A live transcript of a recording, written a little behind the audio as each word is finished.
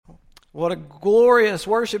What a glorious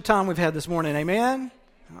worship time we've had this morning. Amen?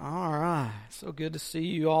 All right. So good to see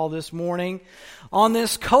you all this morning on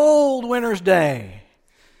this cold winter's day.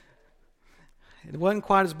 It wasn't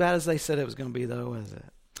quite as bad as they said it was going to be, though, was it?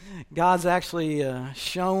 God's actually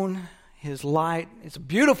shown His light. It's a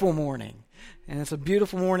beautiful morning, and it's a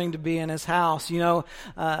beautiful morning to be in His house. You know,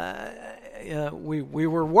 we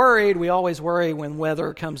were worried. We always worry when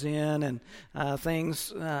weather comes in and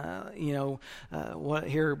things. Here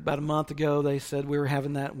about a month ago they said we were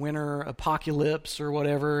having that winter apocalypse or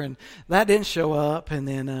whatever, and that didn't show up. And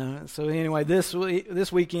then so anyway,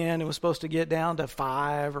 this weekend it was supposed to get down to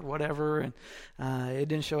 5 or whatever, and it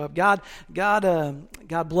didn't show up. God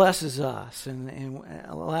blesses us and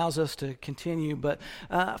allows us to continue. But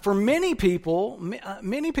for many people,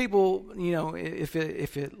 you know, if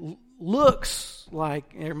it looks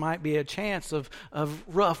like there might be a chance of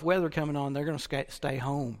rough weather coming on, they're going to stay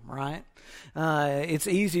home, right? It's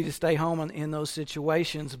easy to stay home in those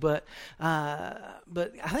situations, but I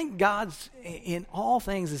think God's in all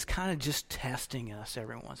things is kind of just testing us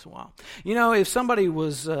every once in a while. You know,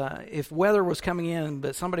 if weather was coming in,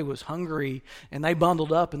 but somebody was hungry and they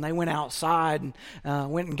bundled up and they went outside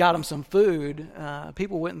and went and got them some food,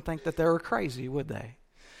 people wouldn't think that they were crazy, would they?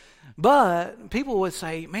 But people would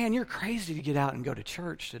say, man, you're crazy to get out and go to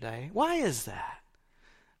church today. Why is that?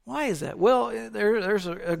 Why is that? Well, there's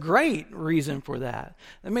a great reason for that.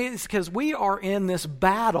 I mean, it's because we are in this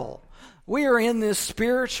battle. We are in this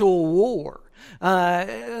spiritual war.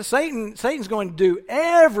 Satan's going to do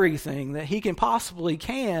everything that he can possibly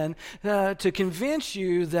can to convince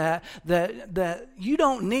you that you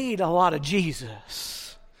don't need a lot of Jesus.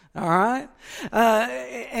 All right?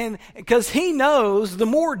 And because he knows the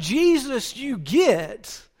more Jesus you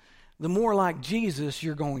get, the more like Jesus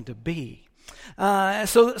you're going to be.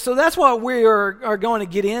 So that's what we are going to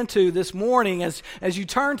get into this morning as you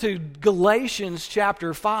turn to Galatians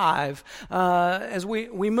chapter 5, as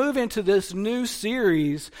we move into this new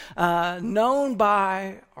series known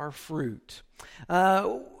by our fruit.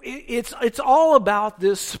 It's all about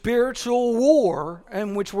this spiritual war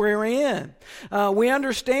in which we're in. We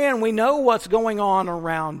understand, we know what's going on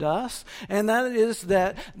around us, and that is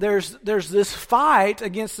that there's this fight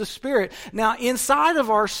against the spirit. Now, inside of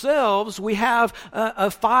ourselves, we have a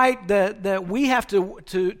fight that we have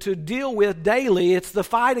to deal with daily. It's the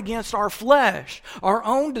fight against our flesh, our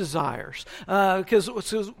own desires,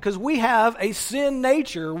 because we have a sin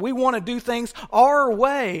nature. We want to do things our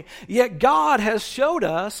way, yet God has showed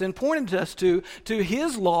us and pointed us to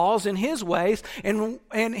His laws and His ways, and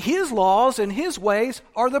His laws and His ways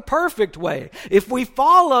are the perfect way. If we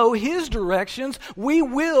follow His directions, we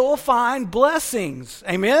will find blessings.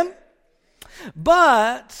 Amen?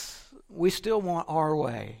 But we still want our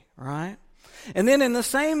way, right? And then in the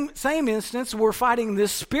same instance, we're fighting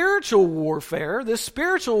this spiritual warfare, this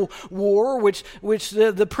spiritual war, which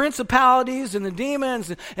the principalities and the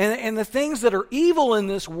demons and the things that are evil in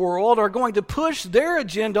this world are going to push their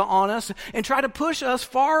agenda on us and try to push us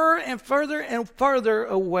far and further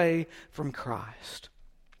away from Christ.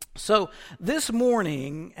 So this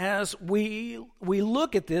morning, as we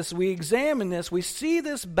look at this, we examine this, we see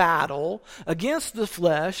this battle against the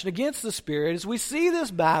flesh and against the spirit. As we see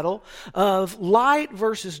this battle of light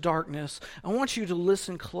versus darkness, I want you to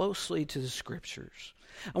listen closely to the Scriptures.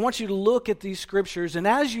 I want you to look at these Scriptures, and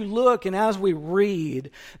as you look and as we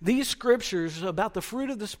read, these Scriptures about the fruit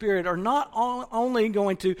of the Spirit are not only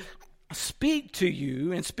going to speak to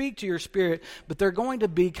you and speak to your spirit, but they're going to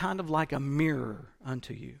be kind of like a mirror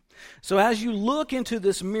unto you. So as you look into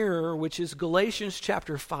this mirror, which is Galatians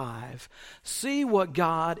chapter 5, see what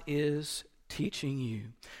God is teaching you.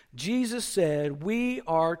 Jesus said we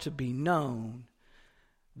are to be known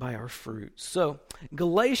by our fruit. So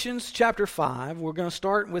Galatians chapter 5, we're going to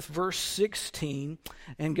start with verse 16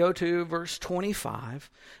 and go to verse 25,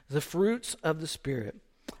 the fruits of the Spirit.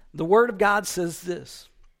 The Word of God says this: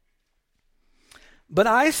 "But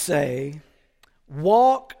I say,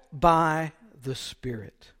 walk by the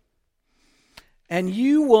Spirit, and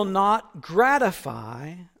you will not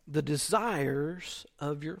gratify the desires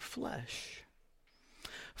of your flesh.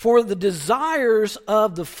 For the desires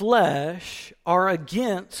of the flesh are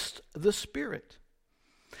against the Spirit,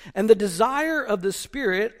 and the desire of the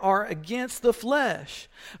Spirit are against the flesh.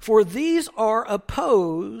 For these are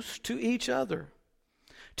opposed to each other,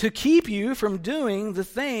 to keep you from doing the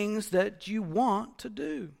things that you want to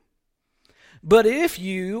do. But if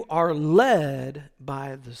you are led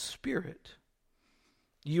by the Spirit,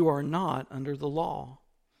 you are not under the law.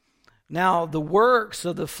 Now the works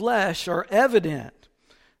of the flesh are evident: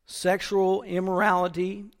 sexual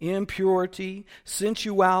immorality, impurity,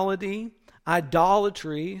 sensuality,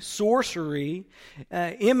 idolatry, sorcery,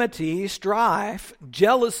 enmity, strife,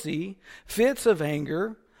 jealousy, fits of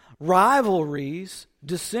anger, rivalries,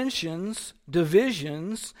 dissensions,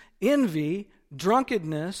 divisions, envy,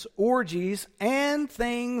 drunkenness, orgies, and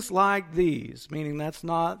things like these. Meaning that's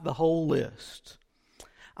not the whole list.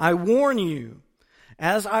 I warn you,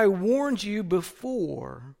 as I warned you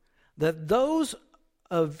before, that those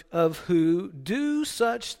of who do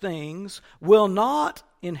such things will not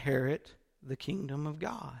inherit the kingdom of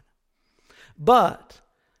God. But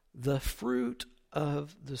the fruit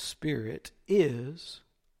of the Spirit is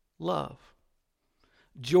love,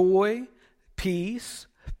 joy, peace,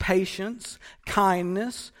 patience,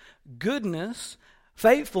 kindness, goodness,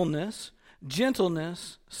 faithfulness,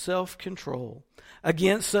 gentleness, self-control.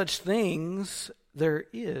 Against such things there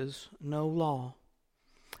is no law.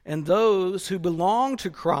 And those who belong to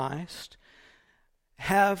Christ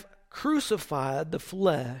have crucified the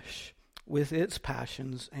flesh with its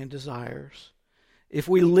passions and desires. If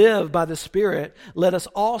we live by the Spirit, let us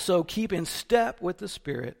also keep in step with the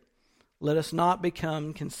Spirit. Let us not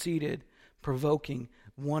become conceited, provoking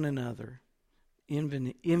one another,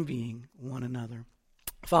 envying one another.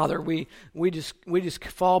 Father, we just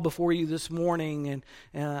fall before you this morning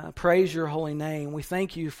and praise your holy name. We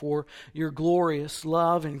thank you for your glorious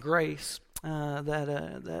love and grace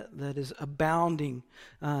that is abounding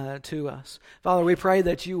to us. Father, we pray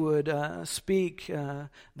that you would speak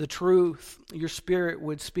the truth. Your Spirit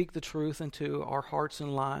would speak the truth into our hearts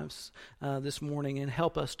and lives this morning and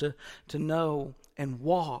help us to know and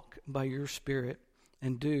walk by your Spirit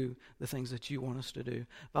and do the things that you want us to do.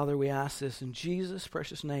 Father, we ask this in Jesus'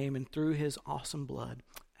 precious name and through his awesome blood.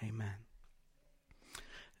 Amen.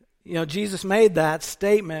 You know, Jesus made that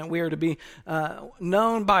statement, we are to be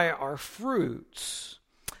known by our fruits.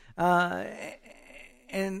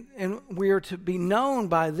 And we are to be known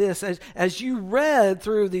by this. As you read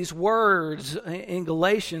through these words in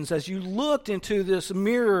Galatians, as you looked into this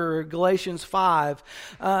mirror, Galatians 5,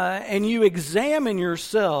 and you examine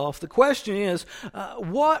yourself, the question is,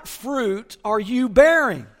 what fruit are you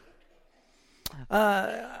bearing?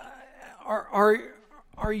 Are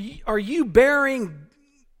you bearing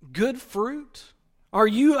good fruit? Are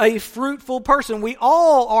you a fruitful person? We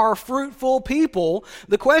all are fruitful people.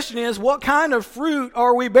 The question is, what kind of fruit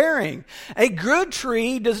are we bearing? A good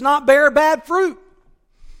tree does not bear bad fruit.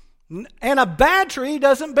 And a bad tree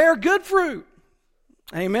doesn't bear good fruit.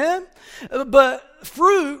 Amen? But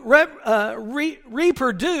fruit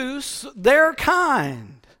reproduce their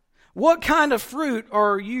kind. What kind of fruit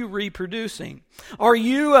are you reproducing? Are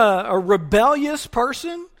you a rebellious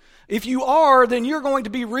person? If you are, then you're going to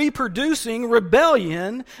be reproducing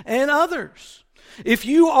rebellion in others. If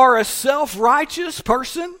you are a self-righteous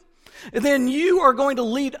person, then you are going to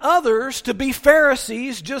lead others to be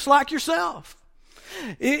Pharisees just like yourself.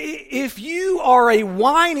 If you are a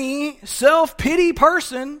whiny, self-pity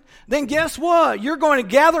person, then guess what? You're going to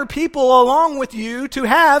gather people along with you to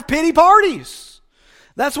have pity parties.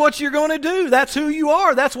 That's what you're going to do. That's who you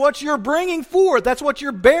are. That's what you're bringing forth. That's what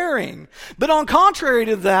you're bearing. But on contrary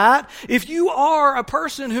to that, if you are a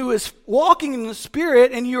person who is walking in the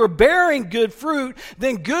Spirit and you are bearing good fruit,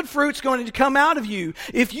 then good fruit's going to come out of you.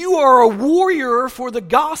 If you are a warrior for the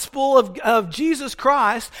gospel of Jesus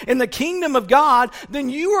Christ and the kingdom of God, then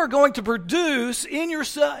you are going to produce in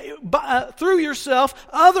yourself, through yourself,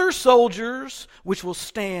 other soldiers which will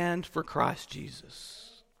stand for Christ Jesus.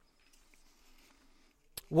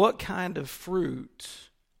 What kind of fruit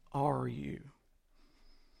are you?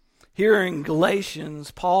 Here in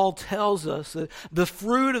Galatians, Paul tells us that the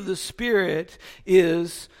fruit of the Spirit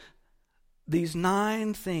is these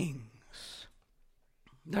 9 things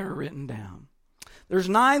that are written down. There's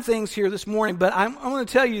 9 things here this morning, but I'm going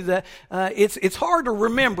to tell you that it's hard to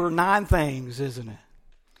remember 9 things, isn't it?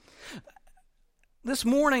 This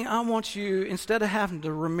morning, I want you, instead of having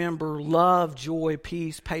to remember love, joy,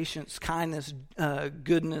 peace, patience, kindness,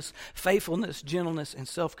 goodness, faithfulness, gentleness, and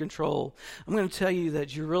self-control, I'm going to tell you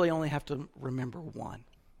that you really only have to remember 1.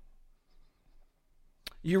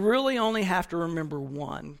 You really only have to remember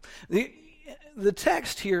 1. The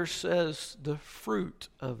text here says the fruit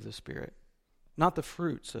of the Spirit, not the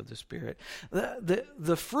fruits of the Spirit.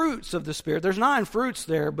 The fruits of the Spirit, there's 9 fruits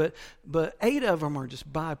there, but 8 of them are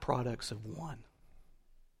just byproducts of 1.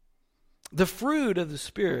 The fruit of the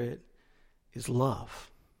Spirit is love.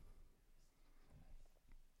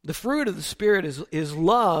 The fruit of the Spirit is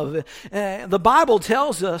love. The Bible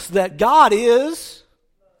tells us that God is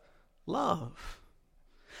love.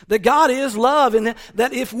 That God is love, and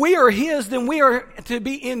that if we are His, then we are to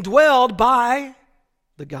be indwelled by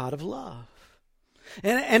the God of love.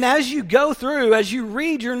 And as you go through, as you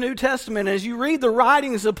read your New Testament, as you read the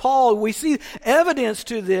writings of Paul, we see evidence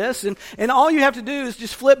to this. And all you have to do is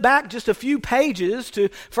just flip back just a few pages to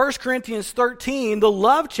 1 Corinthians 13, the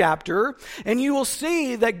love chapter, and you will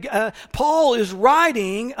see that Paul is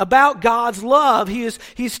writing about God's love.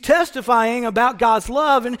 He's testifying about God's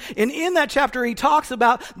love. And in that chapter, he talks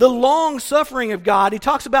about the long suffering of God. He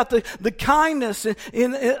talks about the kindness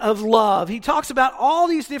of love. He talks about all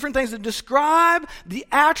these different things that describe the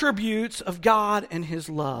attributes of God and His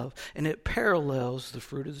love, and it parallels the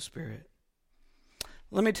fruit of the Spirit.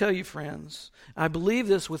 Let me tell you, friends, I believe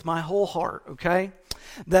this with my whole heart, okay?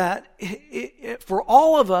 That for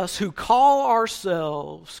all of us who call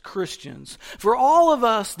ourselves Christians, for all of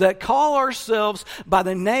us that call ourselves by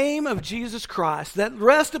the name of Jesus Christ, that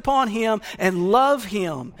rest upon Him and love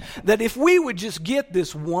Him, that if we would just get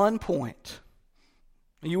this one point,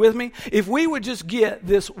 are you with me? If we would just get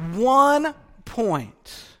this one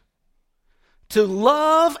point, to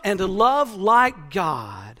love and to love like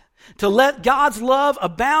God, to let God's love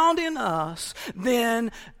abound in us,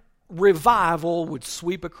 then revival would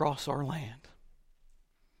sweep across our land.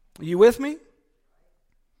 Are you with me?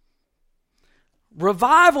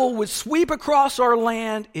 Revival would sweep across our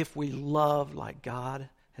land if we loved like God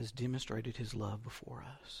has demonstrated His love before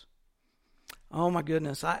us. Oh my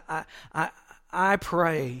goodness, I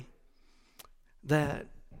pray that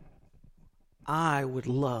I would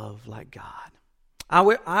love like God.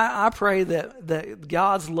 I pray that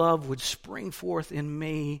God's love would spring forth in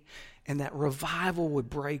me and that revival would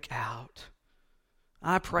break out.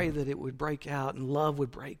 I pray that it would break out and love would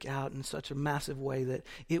break out in such a massive way that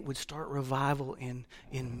it would start revival in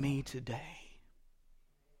me today.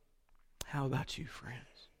 How about you, friends?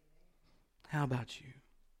 How about you?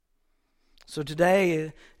 So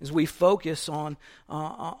today, as we focus on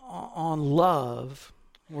love,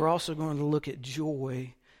 we're also going to look at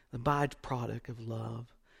joy, the byproduct of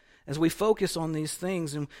love. As we focus on these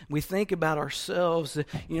things and we think about ourselves,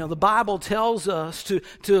 the Bible tells us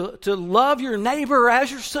to love your neighbor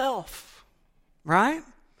as yourself, right?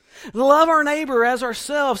 Love our neighbor as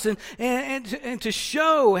ourselves, and to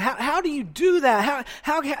show how do you do that?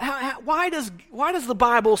 Why does the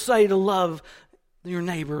Bible say to love your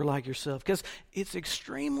neighbor like yourself? Because it's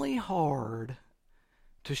extremely hard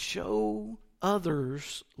to show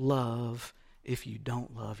others love if you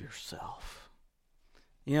don't love yourself.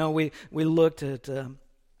 We looked at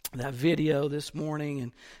that video this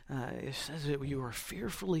morning, and it says that you are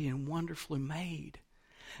fearfully and wonderfully made.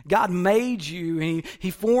 God made you, and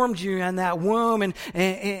He formed you in that womb,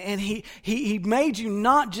 and He made you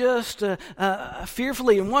not just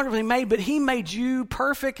fearfully and wonderfully made, but He made you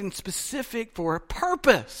perfect and specific for a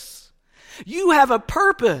purpose. You have a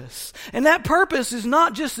purpose, and that purpose is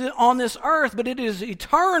not just on this earth, but it is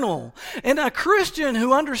eternal. And a Christian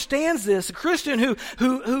who understands this, a Christian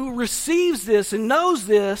who receives this and knows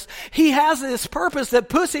this, he has this purpose that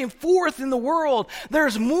puts him forth in the world.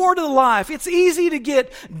 There's more to life. It's easy to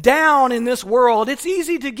get down in this world. It's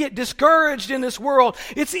easy to get discouraged in this world.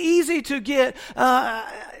 It's easy to get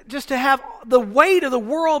just to have the weight of the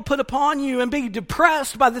world put upon you and be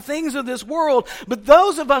depressed by the things of this world. But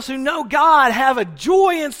those of us who know God have a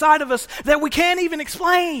joy inside of us that we can't even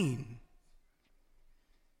explain.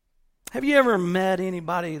 Have you ever met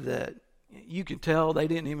anybody that you could tell they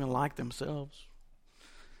didn't even like themselves?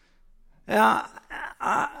 I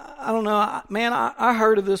don't know. Man, I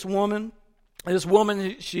heard of this woman. This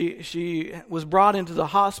woman, she was brought into the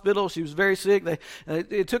hospital. She was very sick.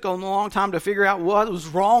 It took a long time to figure out what was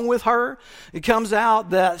wrong with her. It comes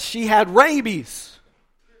out that she had rabies.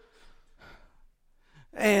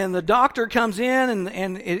 And the doctor comes in,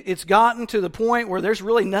 and it's gotten to the point where there's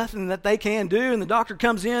really nothing that they can do. And the doctor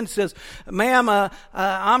comes in and says, "Ma'am,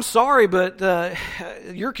 I'm sorry, but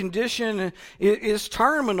your condition is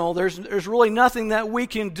terminal. There's really nothing that we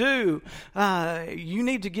can do. You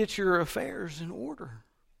need to get your affairs in order."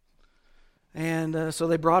 And so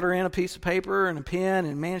they brought her in a piece of paper and a pen,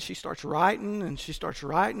 and man, she starts writing, and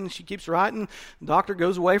she keeps writing. The doctor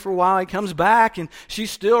goes away for a while. He comes back, and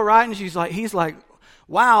she's still writing. He's like,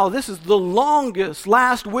 "Wow, this is the longest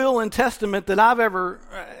last will and testament that I've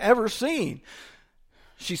ever seen."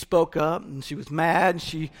 She spoke up, and she was mad.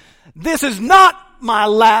 "This is not my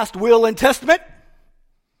last will and testament.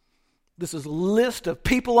 This is a list of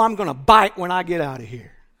people I'm going to bite when I get out of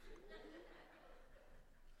here."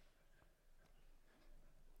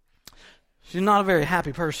 She's not a very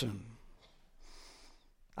happy person.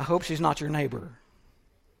 I hope she's not your neighbor.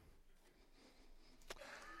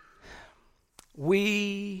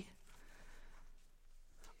 We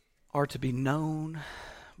are to be known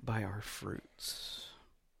by our fruits.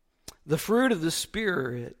 The fruit of the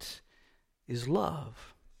Spirit is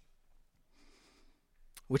love,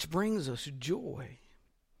 which brings us joy.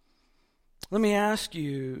 Let me ask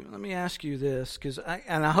you this,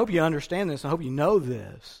 and I hope you understand this, I hope you know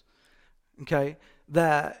this, okay,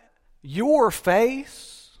 that your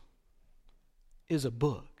faith is a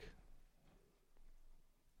book.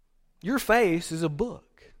 Your faith is a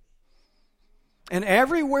book. And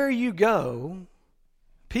everywhere you go,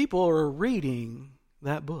 people are reading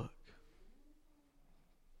that book.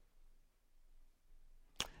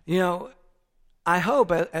 You know, I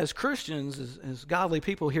hope as Christians, as godly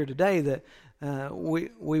people here today, that we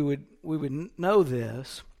would know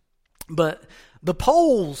this. But the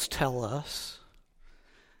polls tell us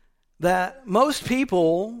that most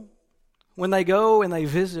people, when they go and they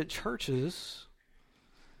visit churches,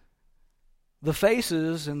 the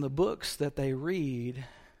faces and the books that they read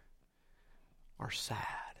are sad.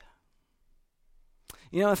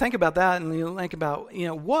 You know, think about that, and you think about, you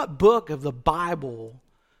know, what book of the Bible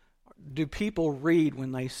do people read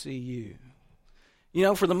when they see you? You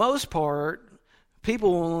know, for the most part,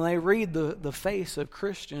 people, when they read the face of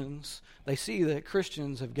Christians, they see that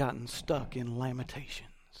Christians have gotten stuck in Lamentations.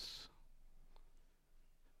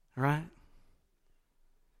 Right?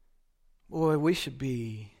 Boy, we should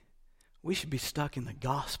be stuck in the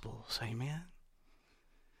Gospels. Amen?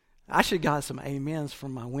 I should have got some amens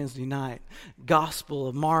from my Wednesday night Gospel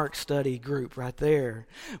of Mark study group right there.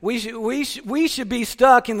 We should be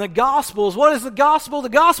stuck in the Gospels. What is the Gospel? The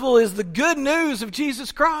Gospel is the good news of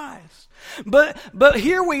Jesus Christ. But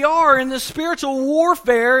here we are in this spiritual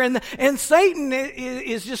warfare, and Satan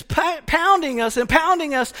is just pounding us,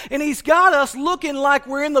 and he's got us looking like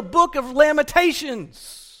we're in the book of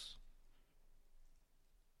Lamentations.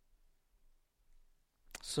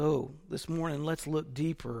 So, this morning, let's look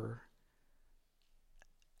deeper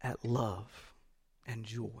at love and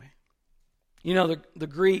joy. You know, the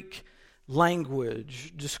Greek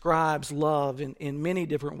language describes love in many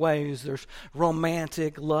different ways. There's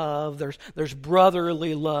romantic love, there's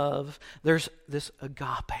brotherly love, there's this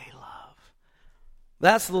agape love.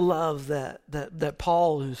 That's the love that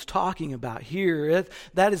Paul is talking about here.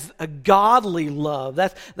 That is a godly love.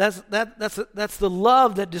 That's the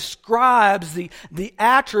love that describes the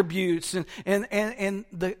attributes and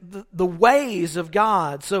the ways of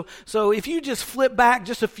God. So if you just flip back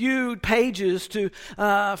just a few pages to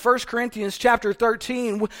 1 Corinthians chapter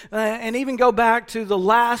 13, and even go back to the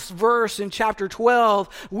last verse in chapter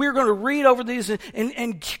 12, we're going to read over these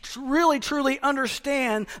and really truly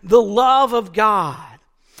understand the love of God.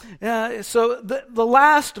 So the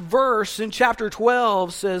last verse in chapter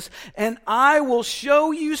 12 says, "And I will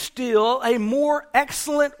show you still a more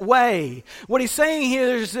excellent way." What he's saying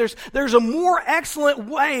here is there's a more excellent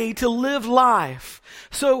way to live life.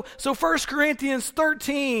 So 1 Corinthians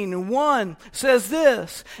 13:1 says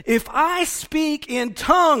this, "If I speak in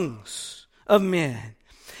tongues of men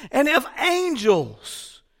and of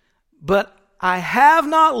angels, but I have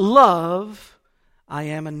not love, I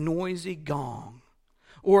am a noisy gong,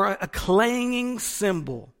 or a clanging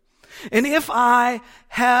cymbal. And if I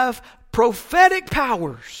have prophetic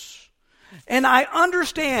powers, and I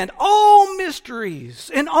understand all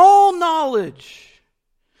mysteries and all knowledge,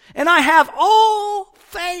 and I have all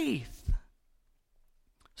faith,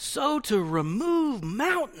 so to remove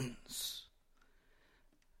mountains,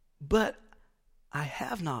 but I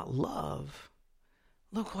have not love,"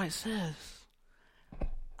 look what it says,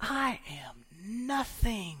 "I am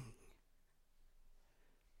nothing."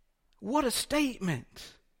 What a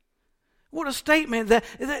statement. What a statement that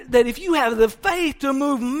if you have the faith to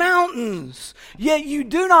move mountains, yet you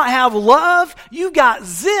do not have love, you got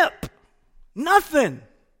zip. Nothing.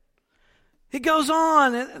 It goes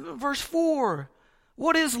on in verse 4.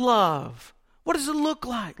 What is love? What does it look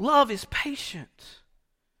like? Love is patient.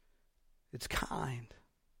 It's kind.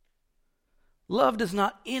 Love does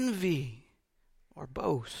not envy or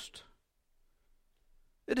boast.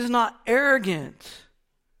 It is not arrogant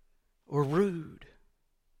or rude.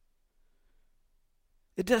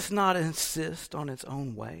 It does not insist on its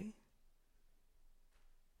own way.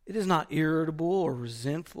 It is not irritable or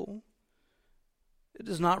resentful. It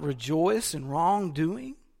does not rejoice in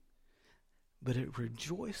wrongdoing, but it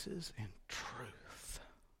rejoices in truth.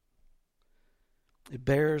 It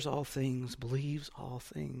bears all things, believes all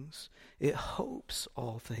things. It hopes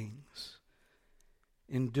all things,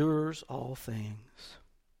 endures all things.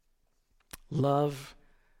 Love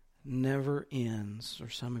never ends, or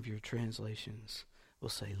some of your translations will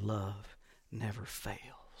say love never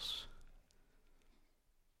fails.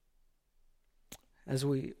 As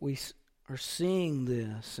we are seeing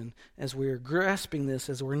this, and as we are grasping this,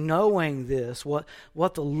 as we're knowing this, what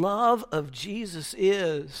the love of Jesus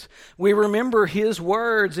is, we remember his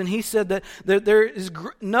words, and he said that there is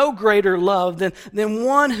no greater love than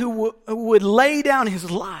one who would lay down his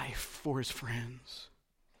life for his friends.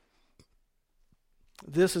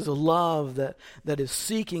 This is a love that is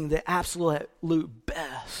seeking the absolute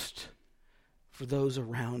best for those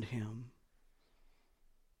around him.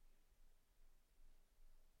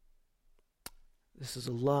 This is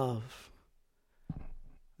a love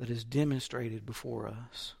that is demonstrated before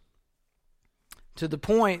us, to the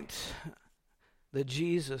point that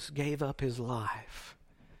Jesus gave up his life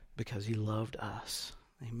because he loved us.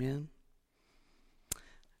 Amen?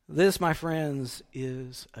 This, my friends,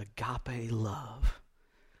 is agape love.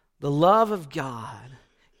 The love of God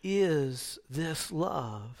is this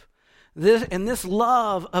love. This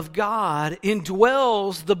love of God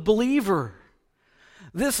indwells the believer.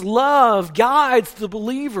 This love guides the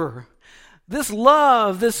believer. This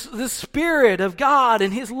love, this Spirit of God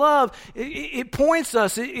and his love, it points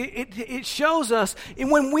us, it shows us.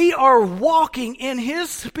 And when we are walking in his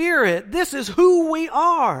Spirit, this is who we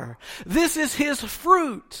are. This is his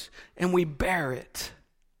fruit, and we bear it.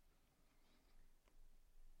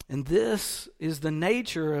 And this is the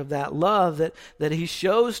nature of that love that he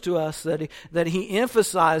shows to us, that he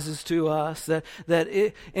emphasizes to us, and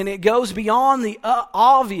it goes beyond the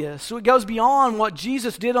obvious. So it goes beyond what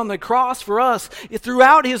Jesus did on the cross for us.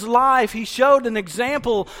 Throughout his life, he showed an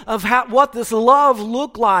example of what this love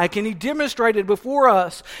looked like, and he demonstrated before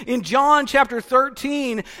us. In John chapter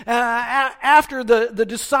 13, after the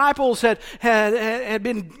disciples had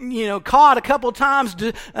been caught a couple times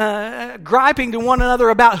griping to one another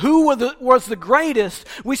about who was the greatest,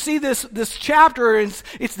 we see this chapter, and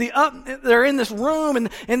they're in this room,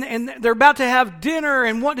 and they're about to have dinner,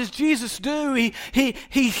 and what does Jesus do?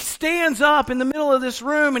 He stands up in the middle of this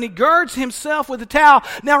room, and he girds himself with a towel.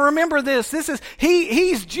 Now remember this is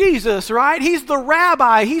he's Jesus, right? He's the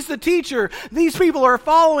rabbi, he's the teacher. These people are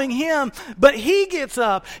following him, but he gets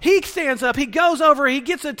up, he stands up, he goes over, he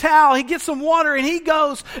gets a towel, he gets some water, and he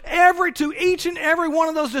goes to each and every one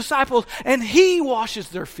of those disciples, and he washes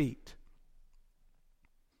their feet.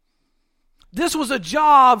 This was a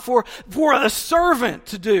job for a servant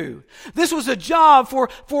to do. This was a job for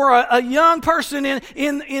a young person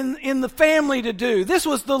in the family to do. This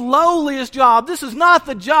was the lowliest job. This is not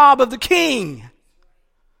the job of the king.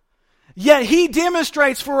 Yet he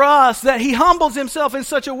demonstrates for us that he humbles himself in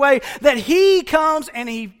such a way that he comes and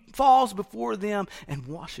he falls before them and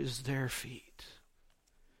washes their feet.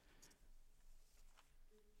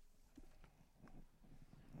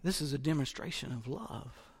 This is a demonstration of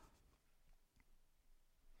love.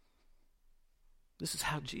 This is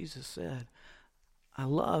how Jesus said, I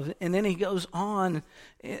love. And then he goes on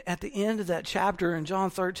at the end of that chapter in John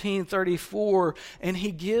 13:34, and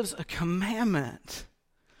he gives a commandment.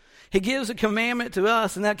 He gives a commandment to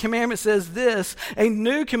us, and that commandment says this: a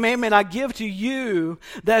new commandment I give to you,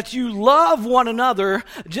 that you love one another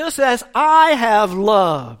just as I have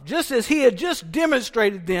loved, just as he had just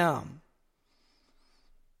demonstrated them.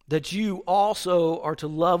 That you also are to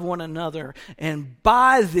love one another, and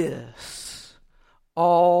by this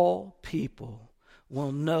all people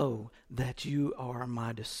will know that you are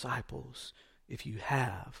my disciples if you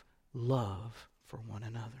have love for one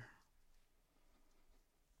another.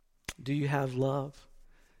 Do you have love,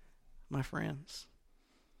 my friends?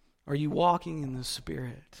 Are you walking in the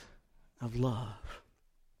spirit of love?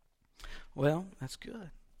 Well, that's good.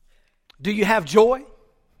 Do you have joy?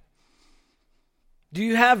 Do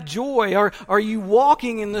you have joy? Are you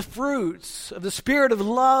walking in the fruits of the spirit of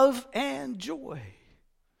love and joy?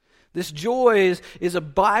 This joy is a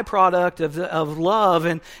byproduct of love,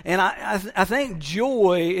 and I think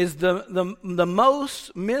joy is the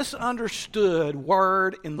most misunderstood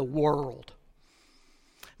word in the world.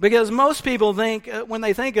 Because most people think, when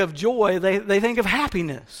they think of joy, they think of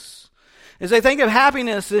happiness. As they think of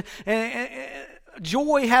happiness,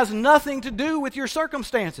 joy has nothing to do with your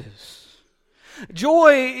circumstances.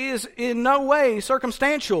 Joy is in no way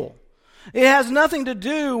circumstantial. It has nothing to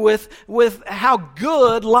do with how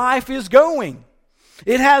good life is going.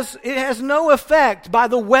 It has no effect by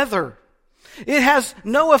the weather. It has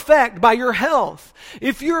no effect by your health.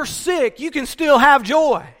 If you're sick, you can still have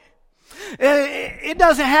joy. It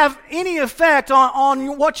doesn't have any effect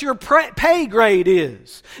on what your pay grade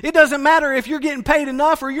is. It doesn't matter if you're getting paid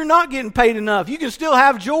enough or you're not getting paid enough. You can still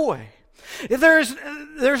have joy.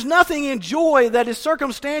 There's nothing in joy that is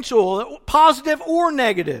circumstantial, positive or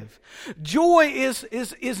negative. Joy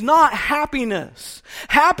is not happiness.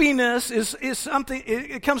 Happiness is something,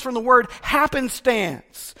 it comes from the word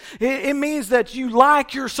happenstance. It means that you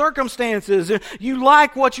like your circumstances, you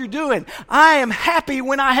like what you're doing. I am happy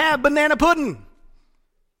when I have banana pudding.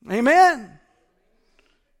 Amen.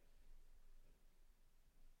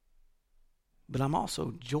 But I'm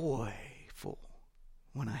also joyful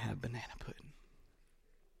when I have banana pudding.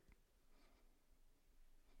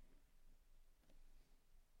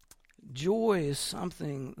 Joy is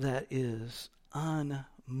something that is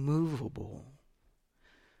unmovable.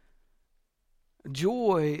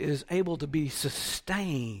 Joy is able to be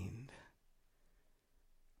sustained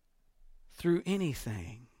through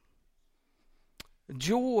anything.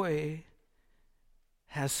 Joy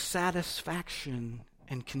has satisfaction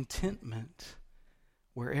and contentment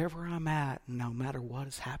wherever I'm at, no matter what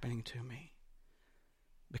is happening to me,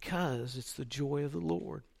 because it's the joy of the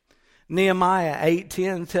Lord. Nehemiah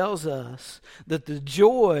 8:10 tells us that the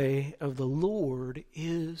joy of the Lord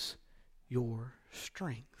is your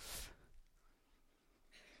strength.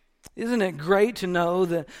 Isn't it great to know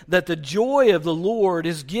that the joy of the Lord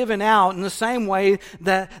is given out in the same way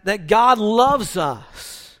that God loves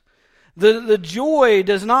us? The joy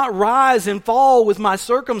does not rise and fall with my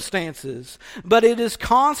circumstances, but it is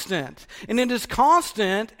constant. And it is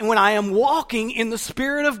constant when I am walking in the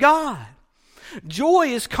Spirit of God. Joy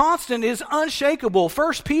is constant, is unshakable.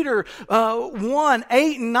 1 Peter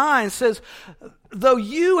 1:8-9 says, though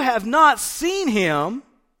you have not seen him,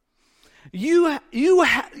 you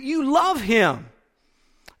love him.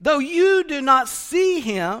 Though you do not see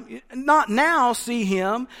him, not now see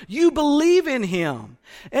him, you believe in him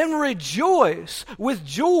and rejoice with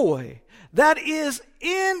joy that is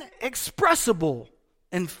inexpressible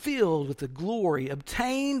and filled with the glory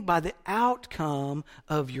obtained by the outcome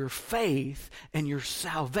of your faith and your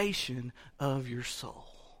salvation of your soul.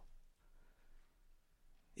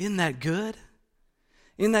 Isn't that good?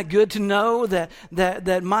 Isn't that good to know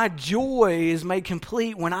that my joy is made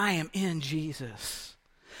complete when I am in Jesus?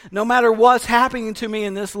 No matter what's happening to me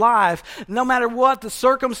in this life, no matter what the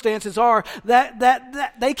circumstances are,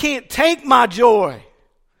 that they can't take my joy.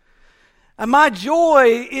 And my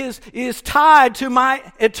joy is tied to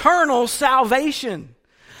my eternal salvation.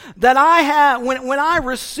 That I have, when I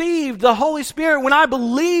received the Holy Spirit, when I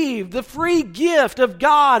believed the free gift of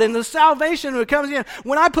God and the salvation that comes in,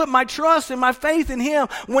 when I put my trust and my faith in Him,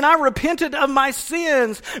 when I repented of my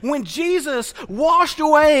sins, when Jesus washed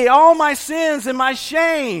away all my sins and my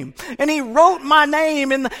shame, and He wrote my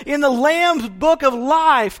name in the Lamb's book of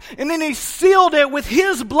life, and then He sealed it with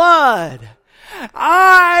His blood,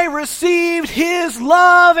 I received His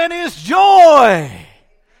love and His joy.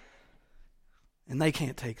 And they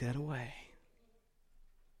can't take that away.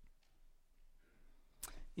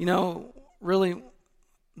 You know, really,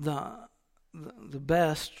 the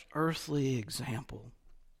best earthly example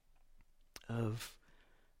of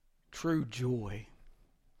true joy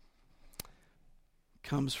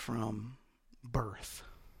comes from birth.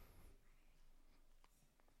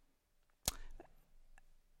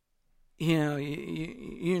 You know,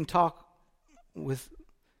 you can talk with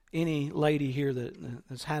any lady here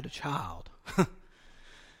that's had a child.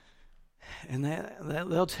 And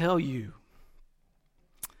they'll tell you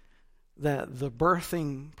that the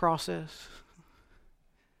birthing process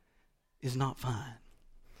is not fun.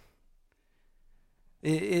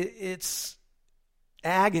 It's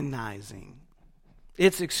agonizing.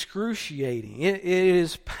 It's excruciating. It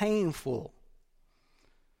is painful.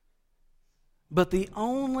 But the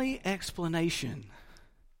only explanation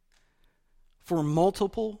for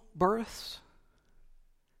multiple births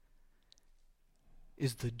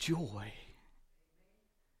is the joy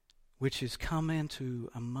which has come into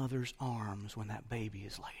a mother's arms when that baby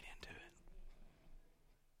is laid into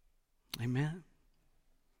it. Amen?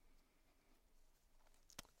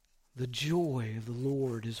 The joy of the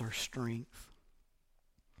Lord is our strength.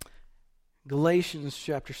 Galatians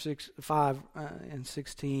chapter 5 and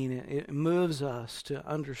 16, it moves us to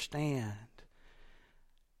understand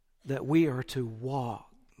that we are to walk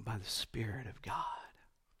by the Spirit of God.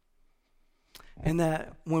 And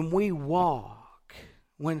that when we walk,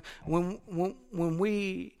 when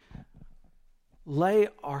we lay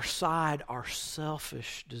aside our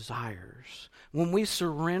selfish desires, when we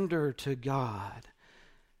surrender to God,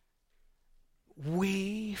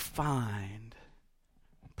 we find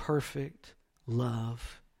perfect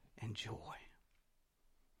love and joy.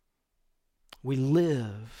 We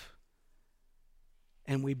live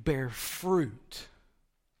and we bear fruit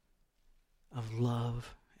of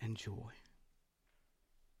love and joy.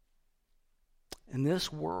 in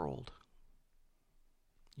this world,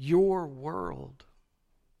 your world,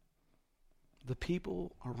 the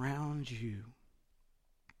people around you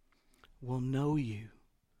will know you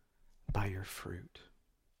by your fruit.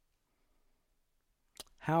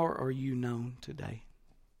 How are you known today?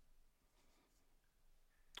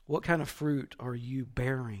 What kind of fruit are you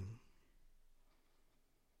bearing?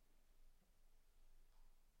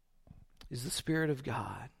 Is the Spirit of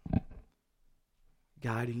God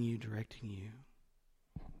guiding you, directing you,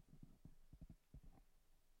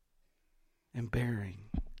 and bearing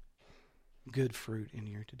good fruit in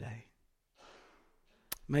here today?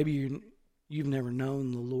 Maybe you've never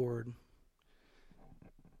known the Lord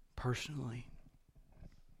personally.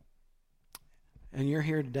 And you're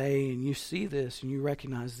here today and you see this and you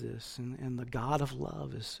recognize this, and the God of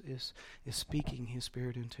love is speaking His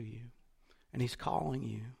Spirit into you. And He's calling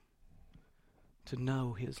you to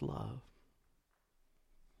know His love.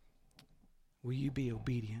 Will you be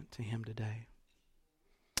obedient to Him today?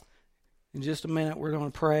 In just a minute, we're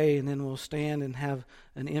going to pray, and then we'll stand and have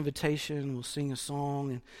an invitation. We'll sing a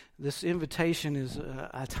song. And this invitation is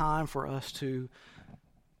a time for us to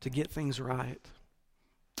get things right.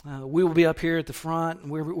 We will be up here at the front.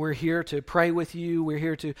 We're here to pray with you. We're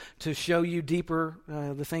here to show you deeper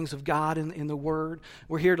the things of God in the Word.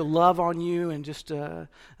 We're here to love on you and just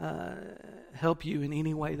help you in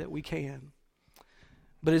any way that we can.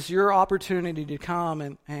 But it's your opportunity to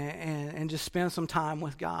come and just spend some time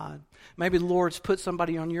with God. Maybe the Lord's put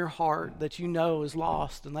somebody on your heart that you know is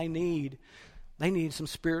lost and they need some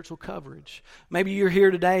spiritual coverage. Maybe you're here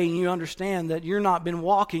today and you understand that you're not been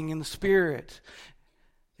walking in the Spirit.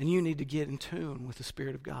 And you need to get in tune with the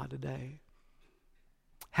Spirit of God today.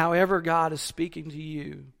 However God is speaking to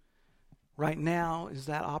you, right now is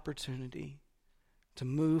that opportunity to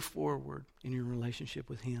move forward in your relationship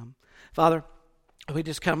with Him. Father, we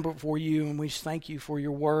just come before you and we just thank you for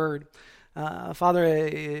your word. Father,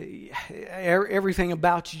 everything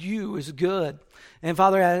about you is good. And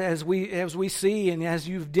Father, as we see and as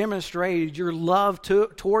you've demonstrated your love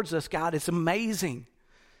towards us, God, it's amazing.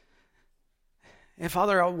 And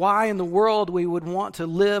Father, why in the world we would want to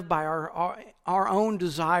live by our own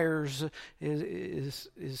desires is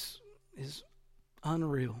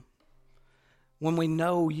unreal when we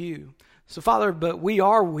know you. So Father, but we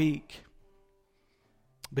are weak,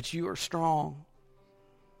 but you are strong.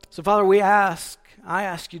 So Father, I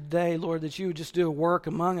ask you today, Lord, that you would just do a work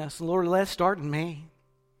among us. Lord, let's start in me.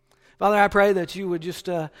 Father, I pray that you would just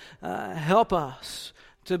help us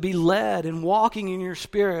to be led and walking in your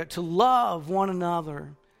Spirit, to love one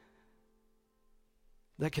another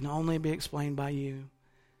that can only be explained by you.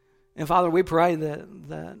 And Father, we pray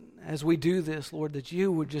that as we do this, Lord, that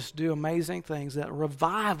you would just do amazing things, that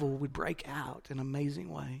revival would break out in an amazing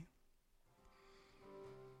way.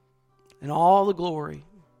 And all the glory,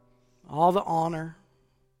 all the honor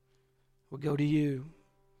will go to you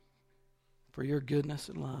for your goodness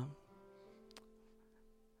and love.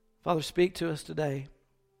 Father, speak to us today.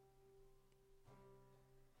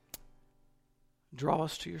 Draw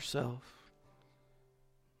us to yourself.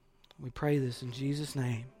 We pray this in Jesus'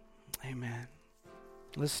 name. Amen.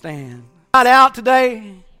 Let's stand. Not out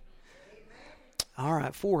today. All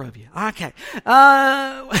right, 4 of you. Okay. No,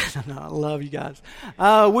 I love you guys.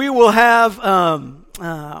 We will have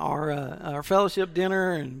our fellowship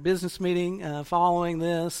dinner and business meeting following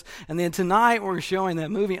this. And then tonight we're showing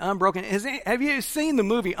that movie Unbroken. Have you seen the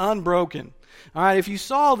movie Unbroken? All right, if you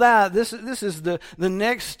saw that, this is the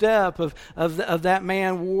next step of that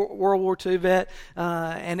man, World War II vet,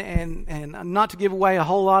 and not to give away a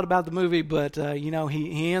whole lot about the movie, but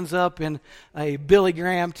he ends up in a Billy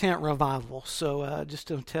Graham tent revival. So just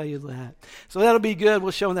to tell you that, so that'll be good.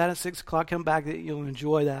 We'll show that at 6:00. Come back; that you'll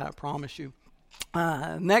enjoy that. I promise you.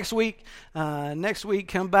 Next week,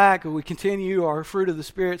 come back. We continue our Fruit of the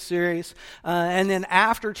Spirit series, and then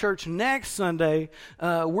after church next Sunday,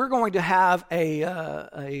 we're going to have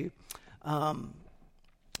a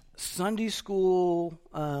Sunday school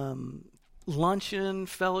luncheon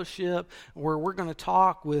fellowship where we're going to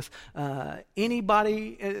talk with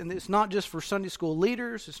anybody, and it's not just for Sunday school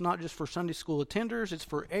leaders, it's not just for Sunday school attenders, it's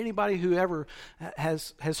for anybody who ever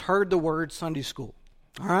has heard the word Sunday school.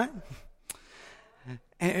 All right.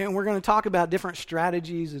 And we're going to talk about different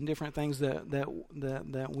strategies and different things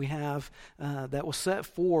that we have that will set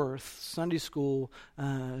forth Sunday school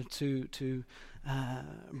to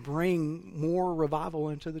bring more revival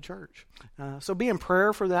into the church. So be in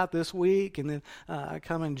prayer for that this week, and then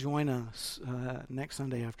come and join us next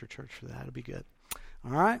Sunday after church for that. It'll be good.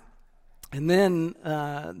 All right. And then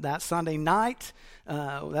that Sunday night,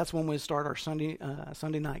 that's when we start our Sunday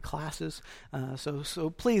night classes.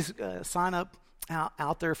 So please sign up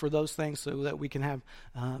out there for those things so that we can have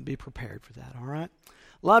be prepared for that. All right.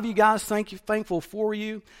 Love you guys. Thankful for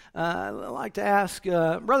you. I'd like to ask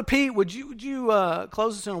Brother Pete, would you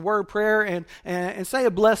close us in a word of prayer and say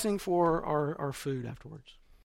a blessing for our food afterwards?